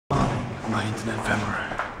my internet camera.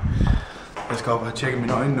 Jeg skal op og have tjekket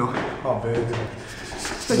mine øjne nu. Og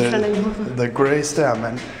the grace der,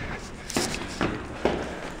 mand.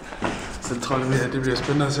 Så tror jeg, at det bliver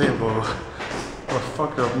spændende at se på, hvor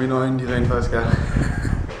fucked up mine øjne de rent faktisk er.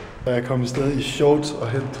 Jeg er kommet sted i shorts og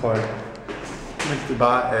hættetrøje. Men det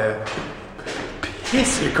bare er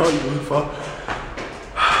pissekoldt udenfor.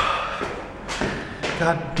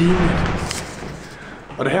 God damn it.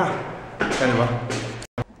 Og det her er det bare.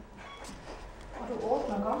 Og du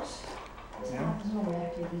åbner godt. Ja. Så må jeg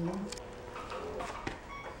klippe den.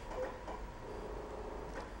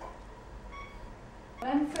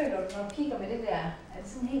 Hvordan føler du, når du kigger med det der? Er det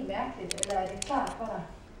sådan helt mærkeligt, eller er det klart for dig?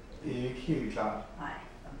 Det er ikke helt klart. Nej,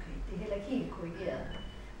 okay. Det er heller ikke helt korrigeret.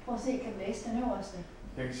 Prøv at se, kan du læse den øverste?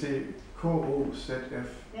 Jeg kan se K-O-Z-F.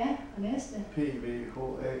 Ja, og næste.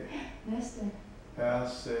 P-V-H-A. Næste.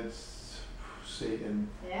 R-Z-C-N.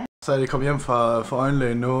 Ja. Så er jeg kommet hjem fra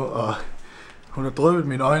øjenlægen nu, og hun har drøbet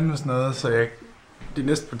mine øjne og sådan noget, så jeg de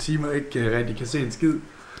næste par timer ikke rigtig kan se en skid.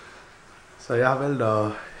 Så jeg har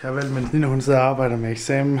valgt, mens Nina hun sidder og arbejder med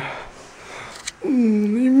eksamen. It's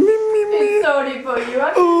sorry for you.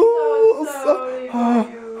 Sorry for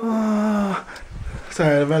you. Så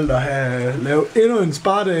har jeg valgt at lave endnu en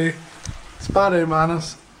sparedag med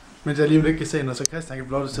Anders. Mens jeg alligevel ikke kan se noget, så Christian kan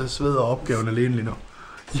få lov til at svede og opgaven alene lige nu.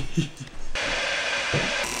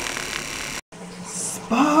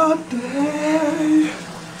 Sparedag.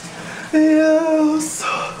 Yes.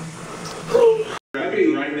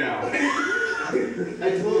 Right now. I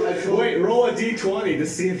told Wait, roll a d20 to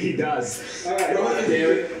see if he does. Alright, roll it,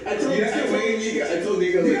 damn it. I told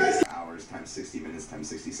Nico hours times 60 minutes times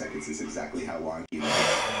 60 seconds is exactly how long he lives.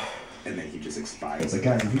 And then he just expires. Like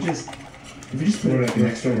guys, if you just put it at the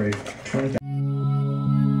extra rate, 20,000.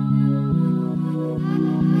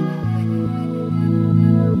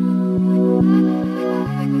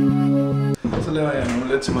 Så laver jeg nogle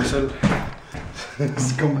lidt til mig selv.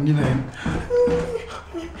 Så kommer Nina ind.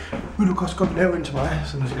 Men du kan også godt lave en til mig,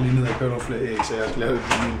 så nu skal jeg lige ned og købe nogle flere æg, så jeg skal lave det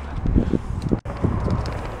til min.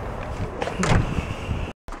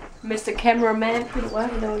 Mr. Cameraman, can you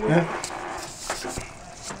work it on? Ja.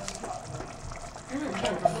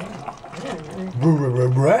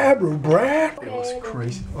 Det er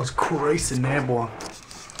også crazy naboer,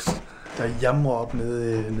 der jammer op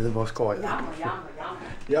nede i vores gård.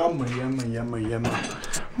 Jammer.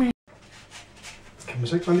 Kan man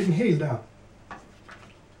så ikke bare lægge en hel der?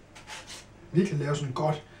 Virkelig lave sådan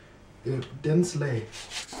godt dense lag.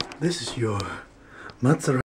 This is your mozzarella.